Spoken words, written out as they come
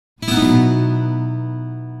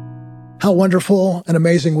How wonderful and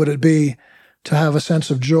amazing would it be to have a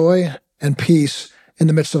sense of joy and peace in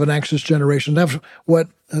the midst of an anxious generation? That's what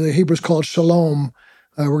the Hebrews called shalom.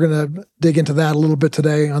 We're going to dig into that a little bit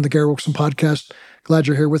today on the Gary Wilkerson podcast. Glad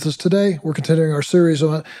you're here with us today. We're continuing our series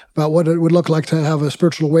about what it would look like to have a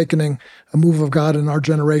spiritual awakening, a move of God in our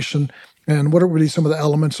generation, and what would be some of the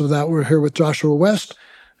elements of that. We're here with Joshua West.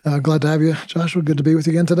 Glad to have you, Joshua. Good to be with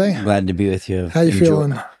you again today. Glad to be with you. How you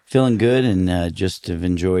feeling? Feeling good, and just have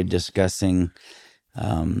enjoyed discussing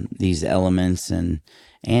these elements and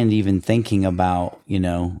even thinking about,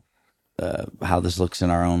 how this looks in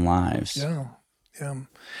our own lives. Yeah.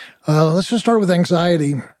 Let's just start with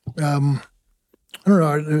anxiety. I don't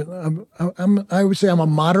know. I would say I'm a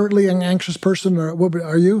moderately anxious person. Or what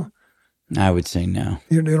are you? I would say no.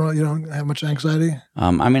 You don't have much anxiety.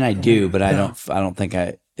 I do, but I don't think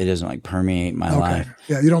it doesn't permeate my life.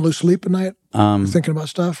 Yeah, you don't lose sleep at night thinking about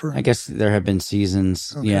stuff. Or? I guess there have been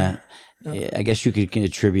seasons. Okay. Yeah. I guess you could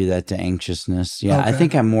attribute that to anxiousness. Yeah, okay. I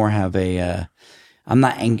think I more have a. I'm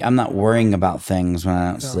not worrying about things when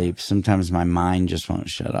I don't sleep. Sometimes my mind just won't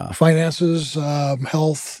shut off. Finances,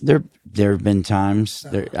 health. There have been times.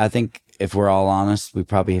 I think if we're all honest, we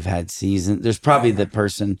probably have had seasons. There's probably the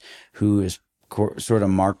person who is sort of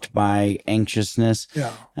marked by anxiousness.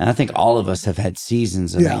 Yeah. And I think all of us have had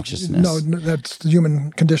seasons of anxiousness. No, that's the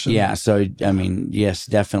human condition. Yeah. So, yes,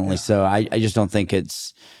 definitely. Yeah. So I just don't think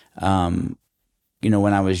it's, when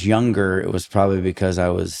I was younger, it was probably because I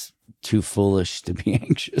was too foolish to be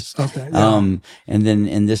anxious. Okay. Yeah. And then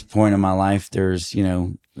in this point in my life, there's,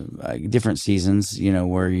 different seasons,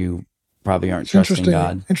 where you probably aren't trusting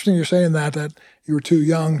God. Interesting you're saying that you were too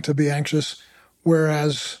young to be anxious,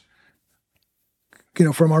 whereas,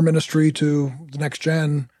 from our ministry to the next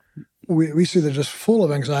gen, we see they're just full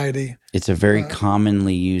of anxiety. It's a very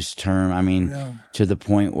commonly used term. To the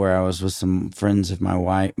point where I was with some friends of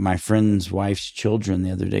my friend's wife's children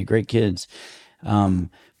the other day, great kids.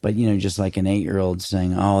 But, just like an 8-year-old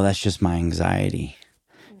saying, "Oh, that's just my anxiety."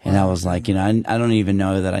 And I was like, I don't even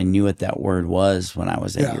know that I knew what that word was when I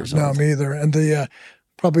was 8 years old. No, me either. And the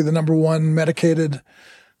probably the number one medicated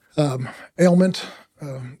ailment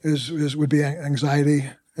would be anxiety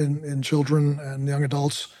in children and young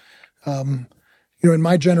adults. In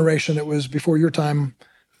my generation, it was before your time.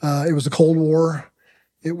 It was the Cold War.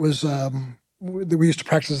 It was we used to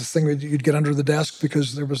practice this thing where you'd get under the desk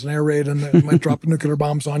because there was an air raid and it might drop nuclear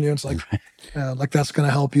bombs on you. It's like that's going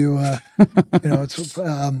to help you. It's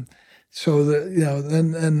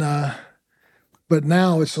but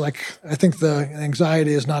now it's like I think the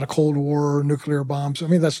anxiety is not a Cold War or nuclear bombs.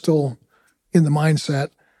 That's still in the mindset.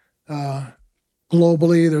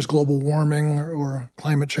 Globally, there's global warming or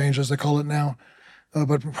climate change, as they call it now.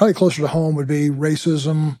 But probably closer to home would be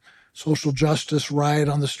racism, social justice, riot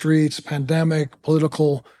on the streets, pandemic,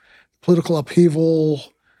 political upheaval.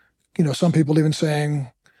 Some people even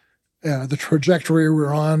saying the trajectory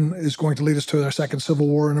we're on is going to lead us to our second civil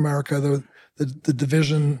war in America. The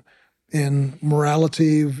division in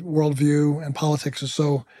morality, worldview, and politics is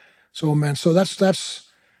so immense. So that's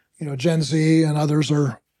Gen Z and others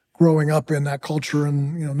are growing up in that culture,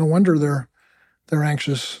 and no wonder they're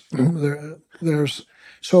anxious.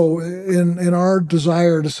 So in our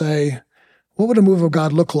desire to say, what would a move of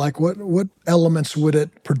God look like? What elements would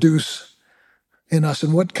it produce in us,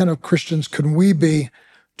 and what kind of Christians can we be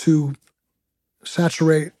to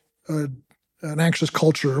saturate an anxious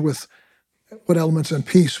culture with what elements? And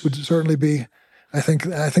peace would certainly be. I think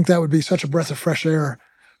that would be such a breath of fresh air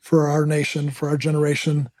for our nation, for our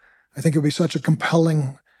generation. I think it would be such a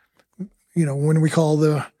compelling, when we call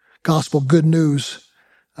the gospel good news.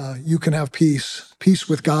 You can have peace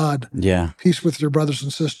with God, peace with your brothers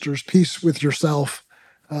and sisters, peace with yourself.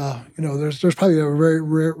 There's probably a very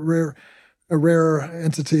rare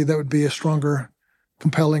entity that would be a stronger,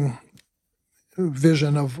 compelling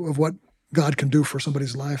vision of what God can do for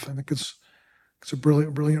somebody's life. I think it's a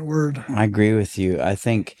brilliant word. I agree with you. I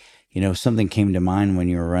think, something came to mind when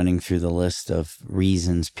you were running through the list of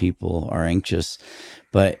reasons people are anxious.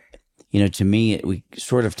 But, to me, we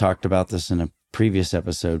sort of talked about this in a previous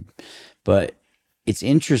episode, but it's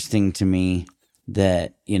interesting to me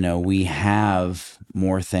that, we have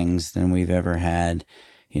more things than we've ever had.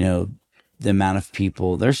 The amount of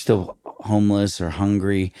people, they're still homeless or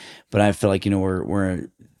hungry, but I feel like, we're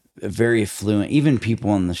very affluent. Even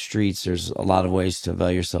people on the streets, there's a lot of ways to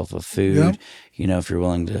avail yourself of food. Yep. If you're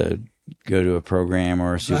willing to go to a program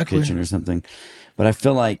or a soup Exactly. kitchen or something. But I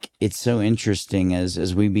feel like it's so interesting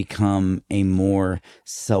as we become a more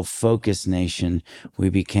self-focused nation, we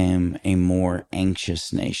became a more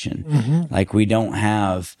anxious nation. Mm-hmm. Like we don't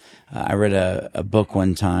have, I read a book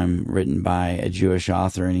one time written by a Jewish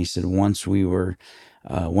author, and he said, once we were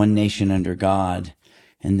one nation under God,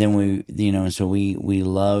 and then so we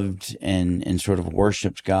loved and sort of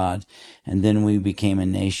worshiped God. And then we became a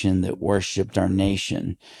nation that worshiped our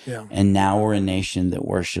nation. Yeah. And now we're a nation that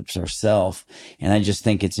worships ourselves. And I just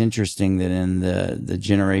think it's interesting that in the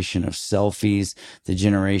generation of selfies, the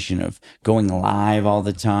generation of going live all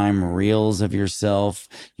the time, reels of yourself,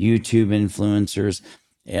 YouTube influencers,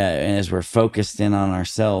 and as we're focused in on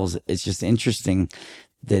ourselves, it's just interesting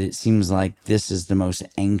that it seems like this is the most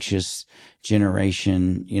anxious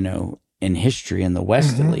generation, in history, in the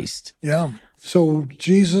West at least. Yeah. So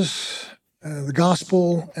Jesus, the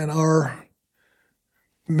gospel, and our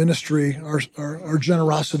ministry, our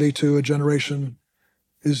generosity to a generation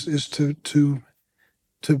is to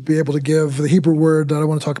be able to give. The Hebrew word that I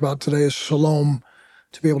want to talk about today is shalom,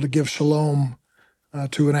 to be able to give shalom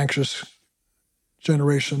to an anxious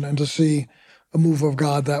generation, and to see a move of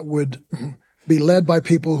God that would be led by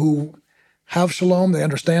people who have shalom. They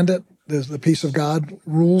understand it. There's the peace of God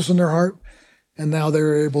rules in their heart, and now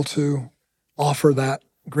they're able to offer that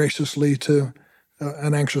graciously to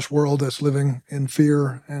an anxious world that's living in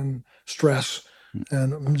fear and stress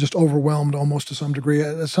and just overwhelmed almost to some degree.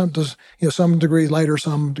 Some degree lighter,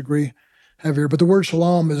 some degree heavier. But the word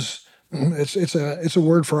shalom is it's a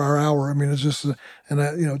word for our hour. I mean, it's just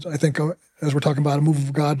I think as we're talking about a move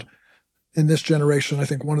of God in this generation, I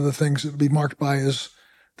think one of the things that will be marked by is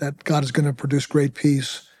that God is going to produce great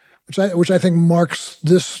peace, which I think marks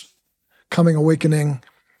this coming awakening,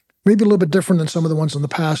 maybe a little bit different than some of the ones in the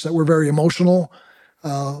past that were very emotional,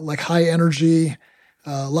 like high energy,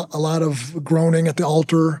 a lot of groaning at the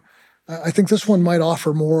altar. I think this one might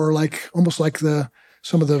offer more almost like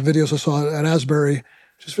some of the videos I saw at Asbury.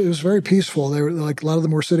 It was very peaceful. They were like, a lot of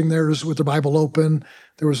them were sitting there just with their Bible open.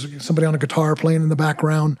 There was somebody on a guitar playing in the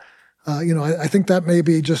background. I think that may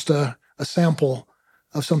be just a sample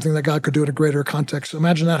of something that God could do in a greater context.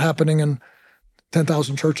 Imagine that happening in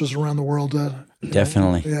 10,000 churches around the world.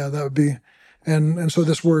 Definitely. Yeah, that would be. And so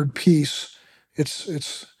this word peace,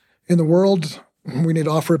 it's in the world, we need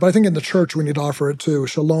to offer it, but I think in the church we need to offer it too.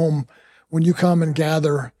 Shalom, when you come and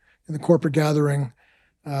gather in the corporate gathering,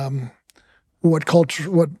 what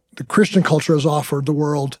the Christian culture has offered the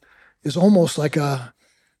world is almost like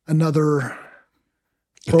another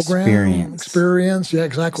program experience. Yeah,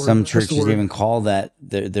 exactly. Some churches even call that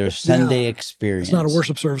their Sunday experience. It's not a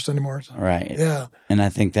worship service anymore. Right. Yeah. And I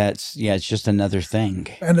think it's just another thing.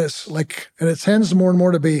 And it tends more and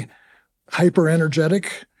more to be hyper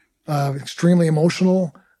energetic, extremely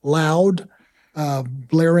emotional, loud,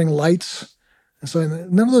 blaring lights. And so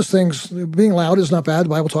none of those things, being loud is not bad. The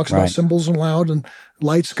Bible talks about cymbals and loud and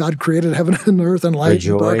lights. God created heaven and earth and light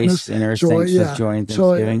and darkness. Joy and thanksgiving.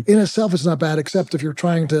 So in itself, it's not bad, except if you're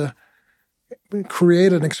trying to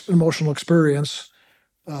create an emotional experience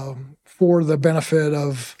for the benefit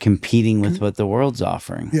of competing with what the world's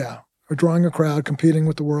offering. Yeah, or drawing a crowd, competing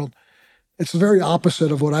with the world. It's the very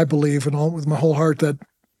opposite of what I believe with my whole heart that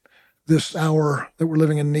this hour that we're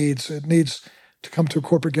living in needs. It needs to come to a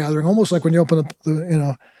corporate gathering, almost like when you open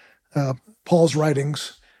up Paul's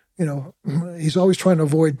writings. He's always trying to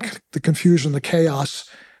avoid the confusion, the chaos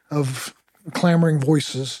of clamoring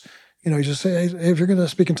voices. You just say, hey, if you're going to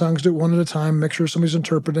speak in tongues, do it one at a time. Make sure somebody's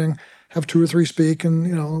interpreting. Have two or three speak,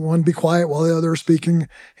 and one be quiet while the other is speaking.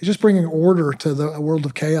 He's just bringing order to the world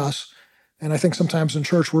of chaos. And I think sometimes in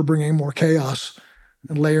church we're bringing more chaos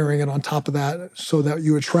and layering it on top of that, so that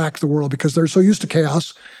you attract the world because they're so used to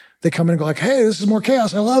chaos. They come in and go like, "Hey, this is more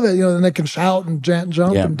chaos. I love it." Then they can shout and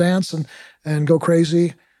jump and dance and go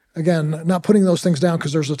crazy. Again, not putting those things down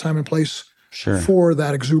because there's a time and place for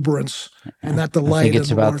that exuberance and that delight. I think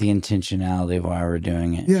it's about the intentionality of why we're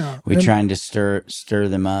doing it. Yeah, we're trying to stir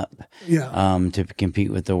them up. Yeah, to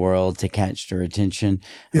compete with the world, to catch their attention.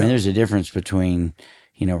 I mean, there's a difference between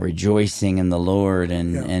rejoicing in the Lord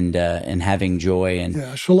and having joy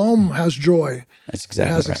and Shalom has joy. That's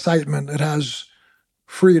exactly it has excitement. It has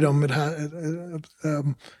freedom. It has.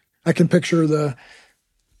 I can picture the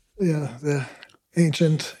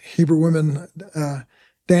ancient Hebrew women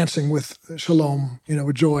dancing with shalom,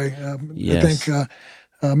 with joy. Yes. I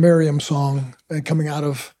think Miriam's song coming out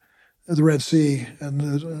of the Red Sea and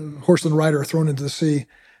the horse and rider thrown into the sea.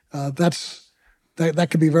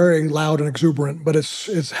 That could be very loud and exuberant, but it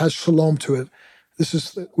has shalom to it.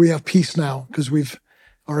 We have peace now because we've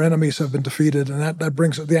our enemies have been defeated, and that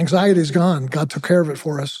brings the anxiety is gone. God took care of it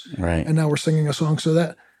for us, Right. and now we're singing a song. So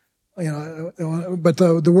that, but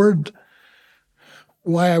the word,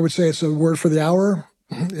 why I would say it's a word for the hour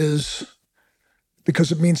is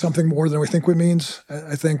because it means something more than we think it means.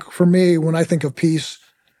 I think for me, when I think of peace,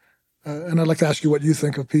 and I'd like to ask you what you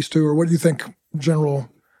think of peace too, or what you think general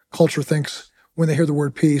culture thinks when they hear the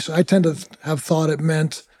word peace. I tend to have thought it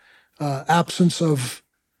meant absence of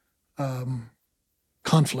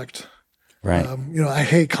conflict. Right. I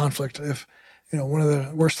hate conflict. If one of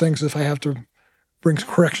the worst things if I have to bring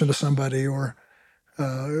correction to somebody, or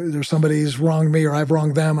there's somebody's wronged me, or I've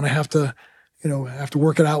wronged them, and I have to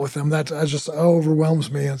work it out with them. That just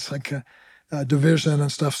overwhelms me. It's like division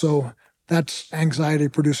and stuff. So that's anxiety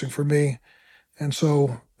producing for me. And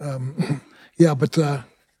so,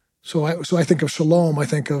 so I think of shalom. I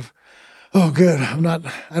think of, oh, good.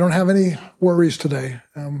 I don't have any worries today.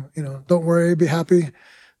 Don't worry, be happy.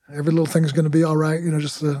 Every little thing's going to be all right.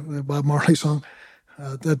 Just the Bob Marley song.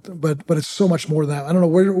 But it's so much more than that. I don't know.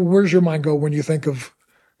 Where's your mind go when you think of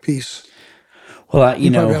peace? Well,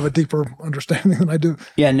 you probably have a deeper understanding than I do.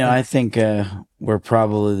 Yeah, no, I think we're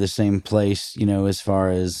probably the same place, as far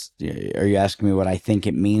as, are you asking me what I think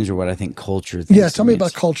it means or what I think culture thinks? Yeah, tell me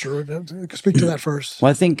about culture. Speak to that first.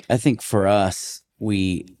 Well, I think for us,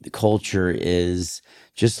 the culture is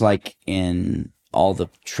just like in all the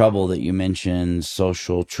trouble that you mentioned,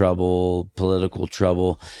 social trouble, political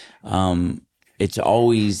trouble. It's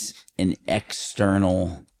always an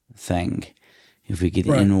external thing. If we could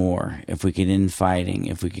end war, if we could end fighting,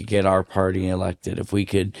 if we could get our party elected, if we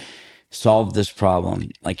could solve this problem,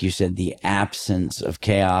 like you said, the absence of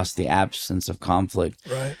chaos, the absence of conflict,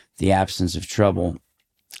 the absence of trouble.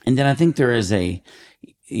 And then I think there is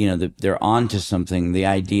they're onto something, the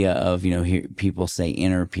idea of, here people say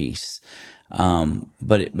inner peace. But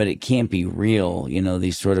it can't be real,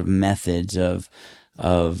 these sort of methods of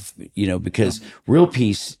because real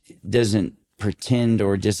peace doesn't pretend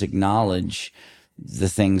or disacknowledge the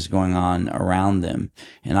things going on around them.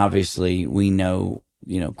 And obviously we know,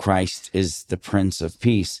 Christ is the Prince of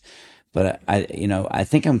Peace, but I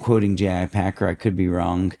think I'm quoting J.I. Packer. I could be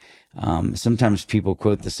wrong. Sometimes people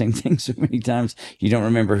quote the same thing so many times you don't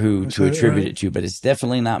remember who to attribute it to, but it's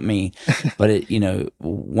definitely not me. But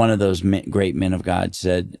one of those great men of God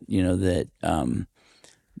said,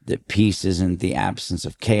 that peace isn't the absence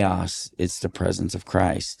of chaos, it's the presence of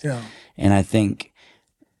Christ. Yeah. And I think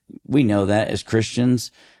we know that as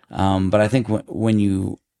Christians, but I think when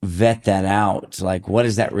you vet that out, like, what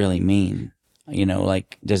does that really mean?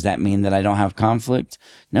 Does that mean that I don't have conflict?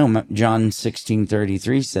 No, John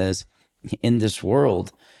 16:33 says, in this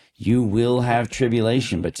world, you will have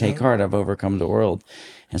tribulation, but take heart, I've overcome the world.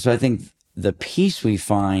 And so I think the peace we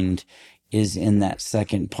find is in that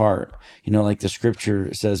second part. Like the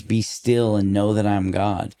scripture says, be still and know that I'm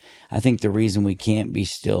God. I think the reason we can't be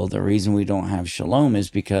still, the reason we don't have shalom is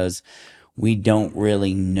because we don't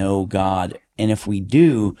really know God. And if we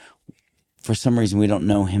do, for some reason, we don't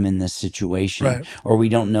know him in this situation, or we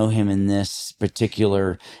don't know him in this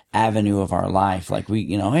particular avenue of our life. Like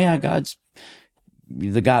God's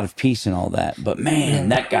the God of peace and all that, but man,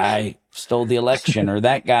 that guy stole the election, or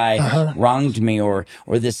that guy wronged me, or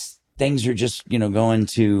this things are just, going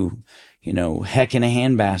to, heck in a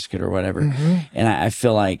handbasket or whatever. And I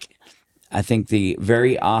feel like, I think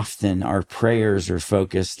very often our prayers are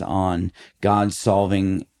focused on God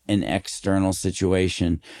solving an external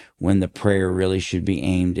situation, when the prayer really should be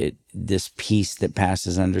aimed at this peace that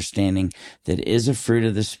passes understanding, that is a fruit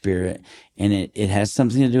of the Spirit, and it has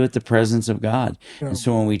something to do with the presence of God. Yeah. And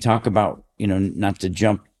so when we talk about, not to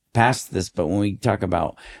jump past this, but when we talk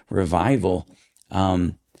about revival,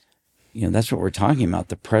 that's what we're talking about,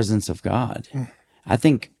 the presence of God. I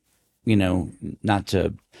think, not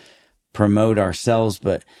to promote ourselves,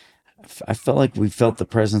 but I felt like we felt the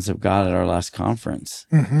presence of God at our last conference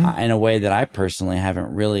in a way that I personally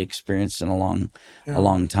haven't really experienced in a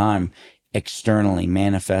long time, externally,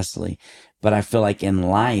 manifestly. But I feel like in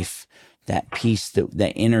life, that peace,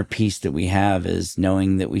 that inner peace that we have, is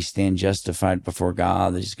knowing that we stand justified before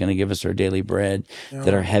God, that he's going to give us our daily bread,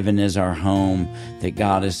 that our heaven is our home, that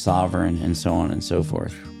God is sovereign, and so on and so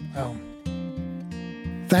forth. Wow.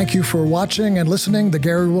 Thank you for watching and listening to the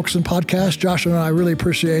Gary Wilkerson Podcast. Josh and I really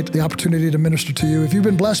appreciate the opportunity to minister to you. If you've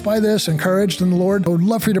been blessed by this, encouraged in the Lord, I would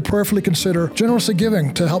love for you to prayerfully consider generously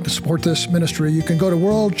giving to help support this ministry. You can go to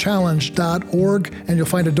worldchallenge.org and you'll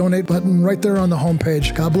find a donate button right there on the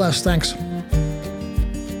homepage. God bless. Thanks.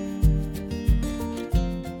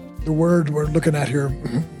 The word we're looking at here,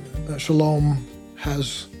 shalom,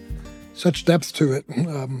 has such depth to it.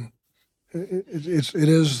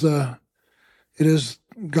 It is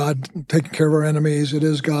God taking care of our enemies. It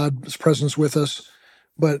is God's presence with us.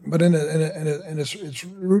 But in its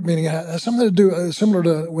root meaning, it has something to do similar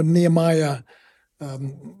to when Nehemiah.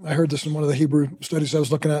 I heard this in one of the Hebrew studies I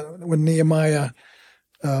was looking at. When Nehemiah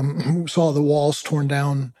saw the walls torn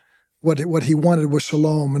down, what he wanted was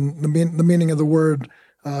shalom, and the meaning of the word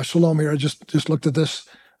shalom here. I just looked at this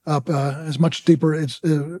up as much deeper. It's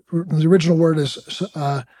the original word is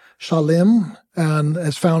shalim, and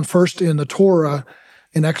it's found first in the Torah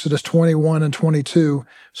in Exodus 21 and 22.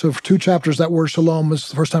 So for 2 chapters, that word shalom is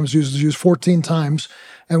the first time it's used 14 times.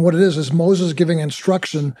 And what it is Moses giving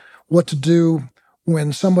instruction what to do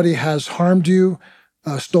when somebody has harmed you,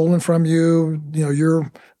 stolen from you,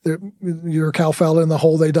 your cow fell in the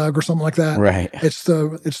hole they dug or something like that. Right. It's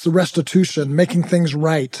the restitution, making things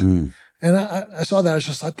right. And I saw that. I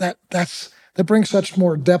just thought that brings such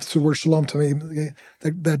more depth to the word shalom to me.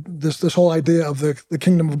 That this whole idea of the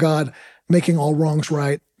kingdom of God making all wrongs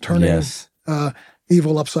right, turning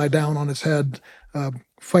evil upside down on its head,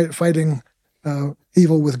 fighting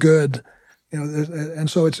evil with good. And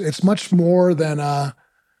so it's much more than a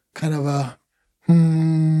kind of a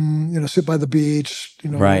sit by the beach.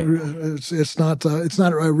 Right. It's not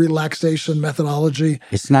a relaxation methodology.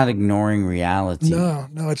 It's not ignoring reality. No,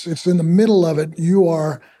 it's in the middle of it. You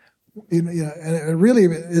are, and it really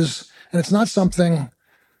is, and it's not something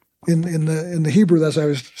in the Hebrew as I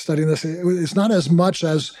was studying this. It's not as much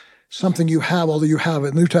as something you have, although you have it.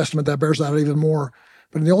 In the New Testament that bears out even more.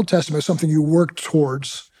 But in the Old Testament, it's something you work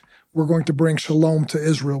towards. We're going to bring shalom to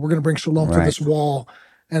Israel. We're going to bring shalom to this wall.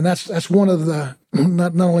 And that's one of the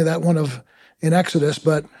not only that one of in Exodus,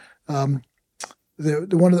 but one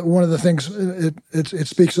of the things it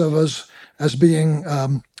speaks of as being.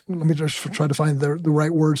 Let me just try to find the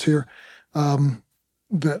right words here.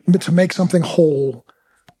 To make something whole,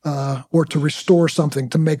 or to restore something,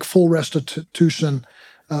 to make full restitution.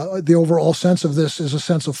 The overall sense of this is a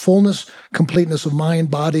sense of fullness, completeness of mind,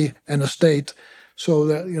 body, and estate. So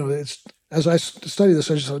that it's as I study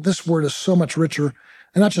this, I just thought this word is so much richer.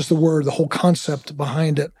 And not just the word, the whole concept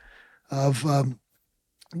behind it of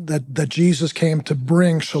that Jesus came to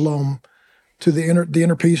bring shalom to the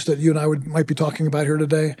inner peace that you and I might be talking about here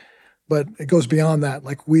today. But it goes beyond that.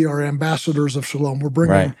 Like we are ambassadors of shalom. We're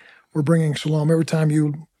bringing shalom. Every time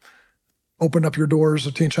you opened up your doors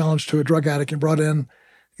of Teen Challenge to a drug addict and brought in,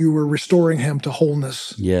 you were restoring him to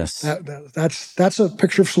wholeness. Yes, that's a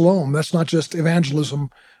picture of shalom. That's not just evangelism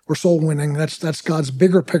or soul winning. That's God's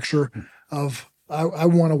bigger picture of. I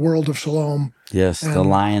want a world of shalom. Yes, the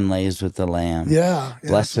lion lays with the lamb. Yeah.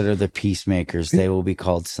 Blessed are the peacemakers; they will be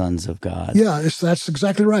called sons of God. Yeah, that's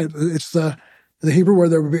exactly right. It's the Hebrew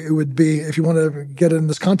word it would be, if you want to get it in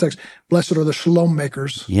this context, blessed are the shalom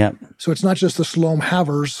makers. Yep. So it's not just the shalom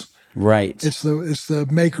havers. Right. It's the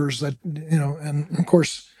makers that and of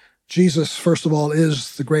course Jesus first of all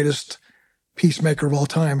is the greatest peacemaker of all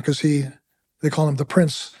time because they call him the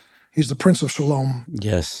Prince. He's the Prince of Shalom.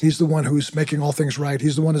 Yes. He's the one who's making all things right.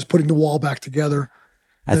 He's the one who's putting the wall back together.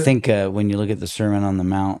 I think when you look at the Sermon on the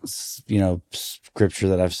Mount, scripture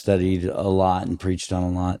that I've studied a lot and preached on a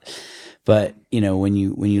lot, but when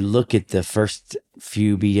you look at the first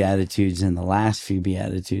few Beatitudes and the last few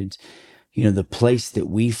Beatitudes, the place that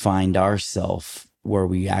we find ourselves where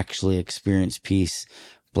we actually experience peace.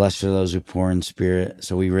 Blessed are those who poor in spirit.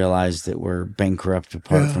 So we realize that we're bankrupt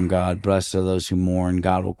apart from God. Blessed are those who mourn.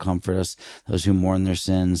 God will comfort us. Those who mourn their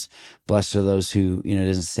sins. Blessed are those who, it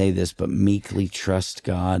doesn't say this, but meekly trust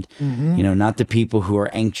God. Mm-hmm. Not the people who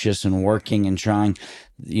are anxious and working and trying,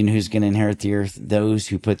 who's going to inherit the earth. Those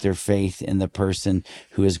who put their faith in the person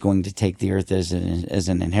who is going to take the earth as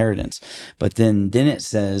an inheritance. But then it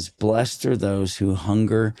says, blessed are those who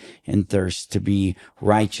hunger and thirst to be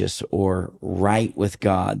righteous or right with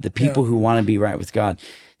God. The people who want to be right with God.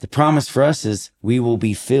 The promise for us is we will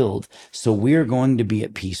be filled. So we're going to be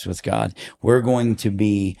at peace with God. We're going to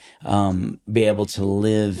be able to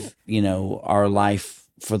live, our life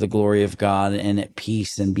for the glory of God and at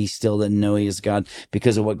peace and be still and know He is God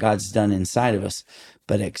because of what God's done inside of us.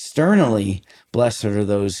 But externally, blessed are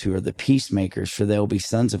those who are the peacemakers, for they will be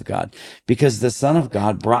sons of God, because the Son of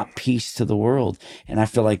God brought peace to the world. And I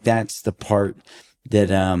feel like that's the part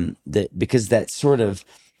that because that sort of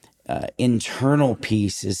internal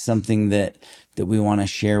peace is something that we want to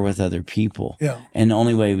share with other people. Yeah. And the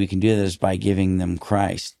only way we can do that is by giving them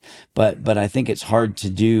Christ. But I think it's hard to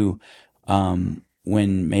do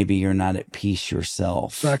when maybe you're not at peace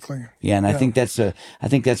yourself. Exactly. Yeah, and I think that's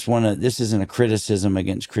this isn't a criticism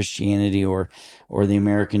against Christianity or the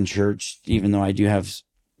American church, even though I do have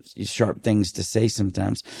sharp things to say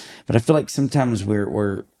sometimes. But I feel like sometimes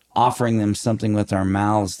we're offering them something with our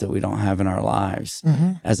mouths that we don't have in our lives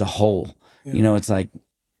as a whole. Yeah. It's like,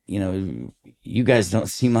 you guys don't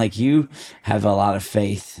seem like you have a lot of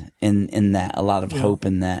faith in that, a lot of hope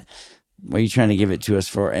in that. What are you trying to give it to us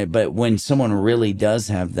for? But when someone really does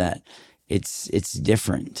have that, it's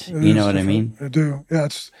different. You know what I mean? I do. Yeah.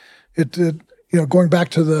 Going back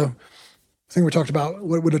to the thing we talked about,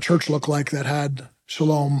 what would a church look like that had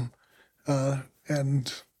shalom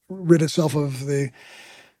and rid itself of the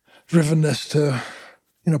drivenness to,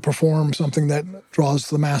 perform something that draws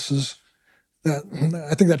the masses? That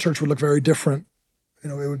I think that church would look very different.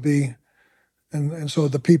 It would be, and so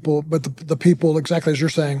the people, but the people, exactly as you're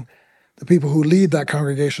saying, the people who lead that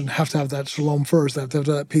congregation have to have that shalom first, have to have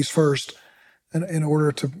that peace first, and in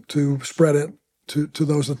order to spread it to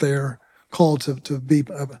those that they are called to be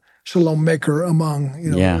a shalom maker among.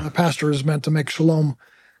 A pastor is meant to make shalom,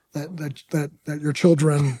 that your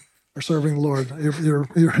children are serving the Lord. You're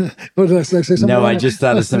what did I say? Say something? No, I just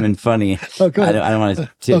thought of something funny. Okay. I don't want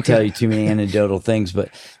to tell you too many anecdotal things, but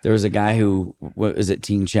there was a guy who was at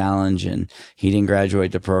Teen Challenge and he didn't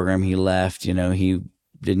graduate the program. He left. He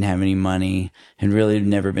didn't have any money and really had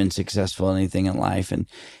never been successful in anything in life. And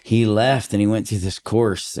he left and he went through this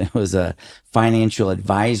course. It was a financial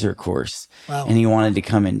advisor course. Wow. And he wanted to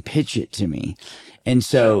come and pitch it to me. And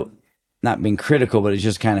so, not being critical, but it's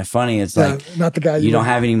just kind of funny. It's like, not the guy you don't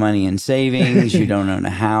have any money in savings. You don't own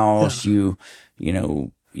a house. You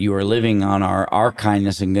were living on our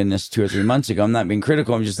kindness and goodness 2 or 3 months ago. I'm not being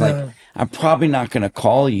critical. I'm just like, I'm probably not going to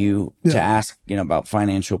call you to ask, about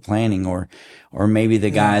financial planning or maybe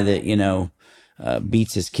the guy that,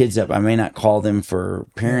 beats his kids up. I may not call them for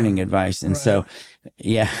parenting advice. And so,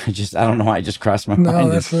 I don't know why it just crossed my mind. No,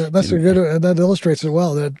 that's a good, that illustrates it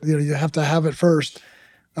well, that, you have to have it first.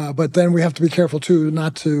 But then we have to be careful too,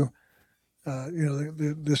 not to,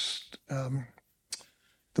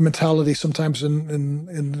 the mentality sometimes in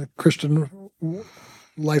the Christian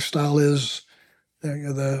lifestyle is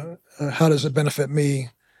how does it benefit me?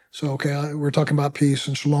 So we're talking about peace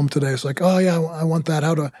and shalom today. It's like, oh yeah, I want that.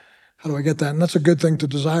 How do I get that? And that's a good thing to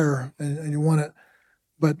desire, and you want it,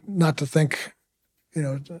 but not to think,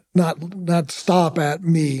 not stop at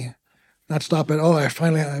me, not stop at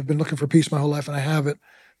I've been looking for peace my whole life and I have it.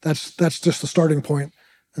 That's just the starting point,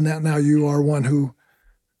 and that now you are one who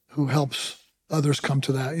helps others come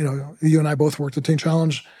to that. You and I both worked at Teen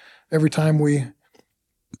Challenge. Every time we,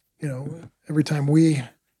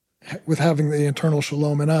 with having the internal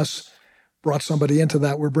shalom in us, brought somebody into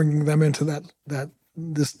that, we're bringing them into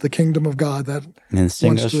the kingdom of God. That and the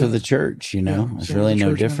same goes for the church. It's really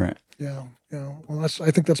no different. Well, I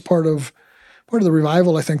think that's part of the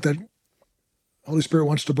revival. I think that Holy Spirit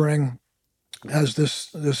wants to bring as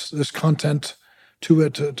this content to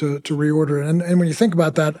it to reorder it. And when you think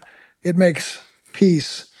about that, it makes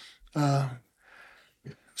peace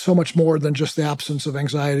so much more than just the absence of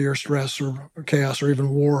anxiety or stress or chaos or even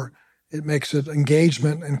war. It makes it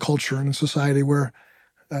engagement in culture and in society where,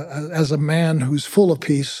 as a man who's full of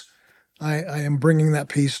peace, I am bringing that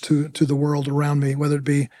peace to the world around me, whether it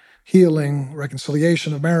be healing,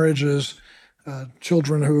 reconciliation of marriages,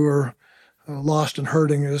 children who are lost and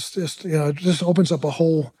hurting. It just opens up a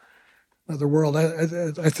whole other world.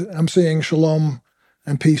 I'm seeing shalom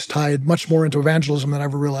and peace tied much more into evangelism than I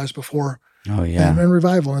ever realized before. Oh yeah, and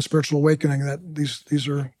revival and spiritual awakening. That these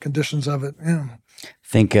are conditions of it. Yeah. I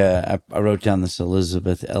think I wrote down this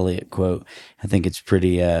Elizabeth Elliot quote. I think it's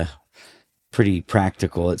pretty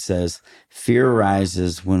practical. It says, "Fear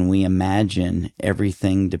arises when we imagine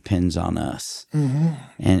everything depends on us." Mm-hmm.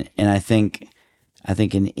 And I think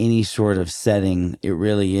in any sort of setting, it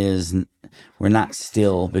really is. We're not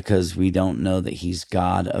still because we don't know that He's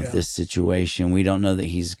God of this situation. We don't know that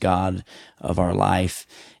He's God of our life,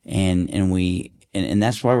 and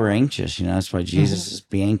that's why we're anxious. That's why Jesus says,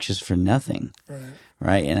 "Be anxious for nothing."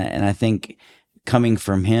 Right. And I think coming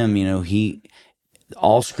from Him,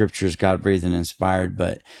 all Scripture is God breathed and inspired,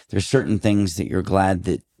 but there's certain things that you're glad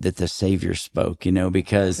that the Savior spoke.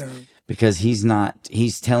 Because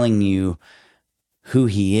He's telling you who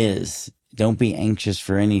He is. Don't be anxious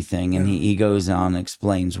for anything. And he goes on and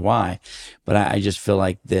explains why. But I just feel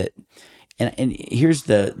like that. And here's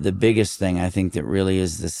the biggest thing I think that really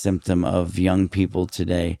is the symptom of young people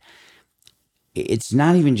today. It's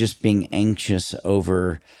not even just being anxious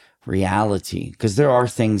over reality, because there are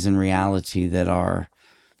things in reality that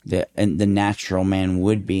the natural man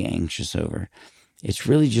would be anxious over. It's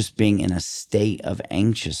really just being in a state of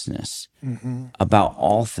anxiousness about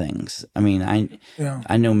all things. I mean,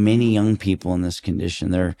 I know many young people in this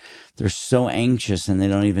condition. They're so anxious and they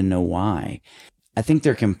don't even know why. I think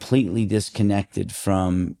they're completely disconnected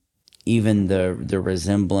from even the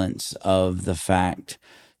resemblance of the fact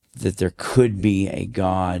that there could be a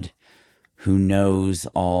God who knows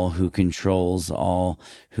all, who controls all,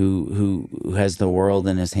 who has the world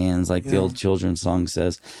in his hands, like the old children's song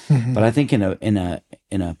says. But I think in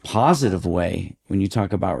a positive way, when you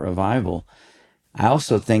talk about revival, I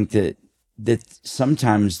also think that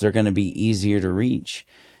sometimes they're going to be easier to reach,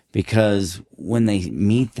 because when they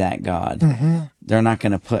meet that God, they're not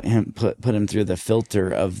going to put him through the filter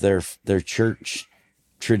of their church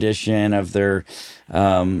tradition, of their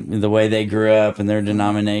the way they grew up and their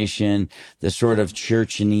denomination, the sort of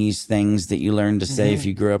churchanese things that you learn to say if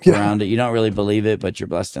you grew up around it. You don't really believe it, but you're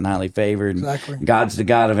blessed and highly favored. Exactly. God's the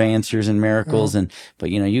God of answers and miracles. But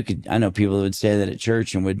I know people who would say that at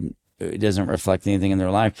church and it doesn't reflect anything in their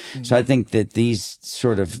life. So I think that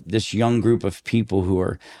this young group of people who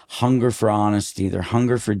are hunger for honesty, they're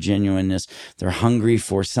hunger for genuineness, they're hungry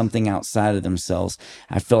for something outside of themselves.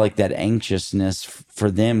 I feel like that anxiousness for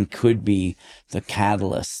them could be the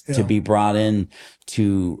catalyst to be brought in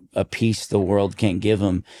to a peace the world can't give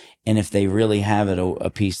them. And if they really have it, a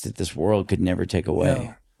peace that this world could never take away.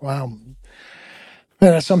 Yeah. Wow. And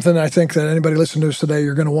that's something I think that anybody listening to us today,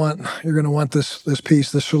 you're going to want. You're going to want this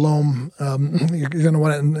peace, this shalom. You're going to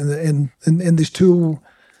want it in these two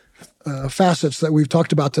facets that we've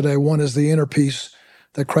talked about today. One is the inner peace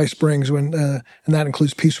that Christ brings, and that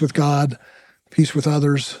includes peace with God, peace with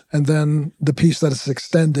others, and then the peace that is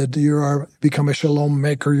extended. You become a shalom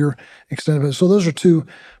maker. You're extended. So those are two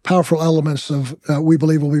powerful elements of we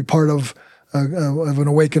believe will be part of an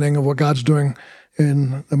awakening of what God's doing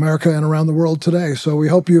in America and around the world today. So we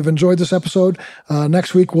hope you've enjoyed this episode.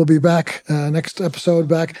 Next week we'll be back, next episode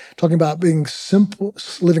back, talking about being simple,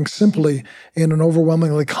 living simply in an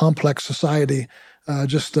overwhelmingly complex society. And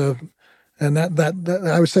that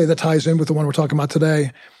I would say that ties in with the one we're talking about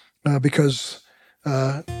today, because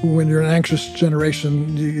when you're an anxious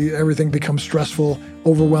generation, everything becomes stressful,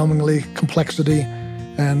 overwhelmingly complexity,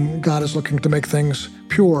 and God is looking to make things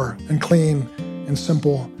pure and clean and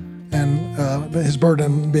simple, and his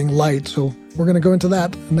burden being light. So we're going to go into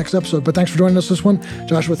that next episode. But thanks for joining us this one.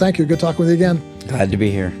 Joshua, thank you. Good talking with you again. Glad to be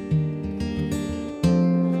here.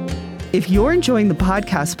 If you're enjoying the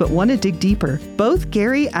podcast but want to dig deeper, both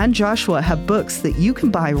Gary and Joshua have books that you can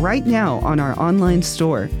buy right now on our online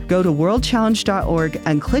store. Go to worldchallenge.org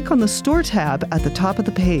and click on the store tab at the top of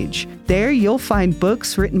the page. There you'll find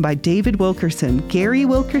books written by David Wilkerson, Gary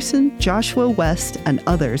Wilkerson, Joshua West, and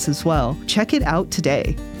others as well. Check it out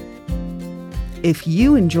today. If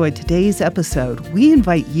you enjoyed today's episode, we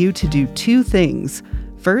invite you to do two things.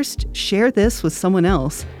 First, share this with someone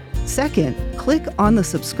else. Second, click on the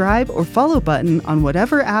subscribe or follow button on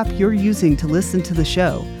whatever app you're using to listen to the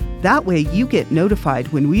show. That way you get notified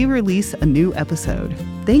when we release a new episode.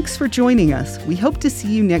 Thanks for joining us. We hope to see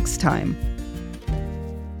you next time.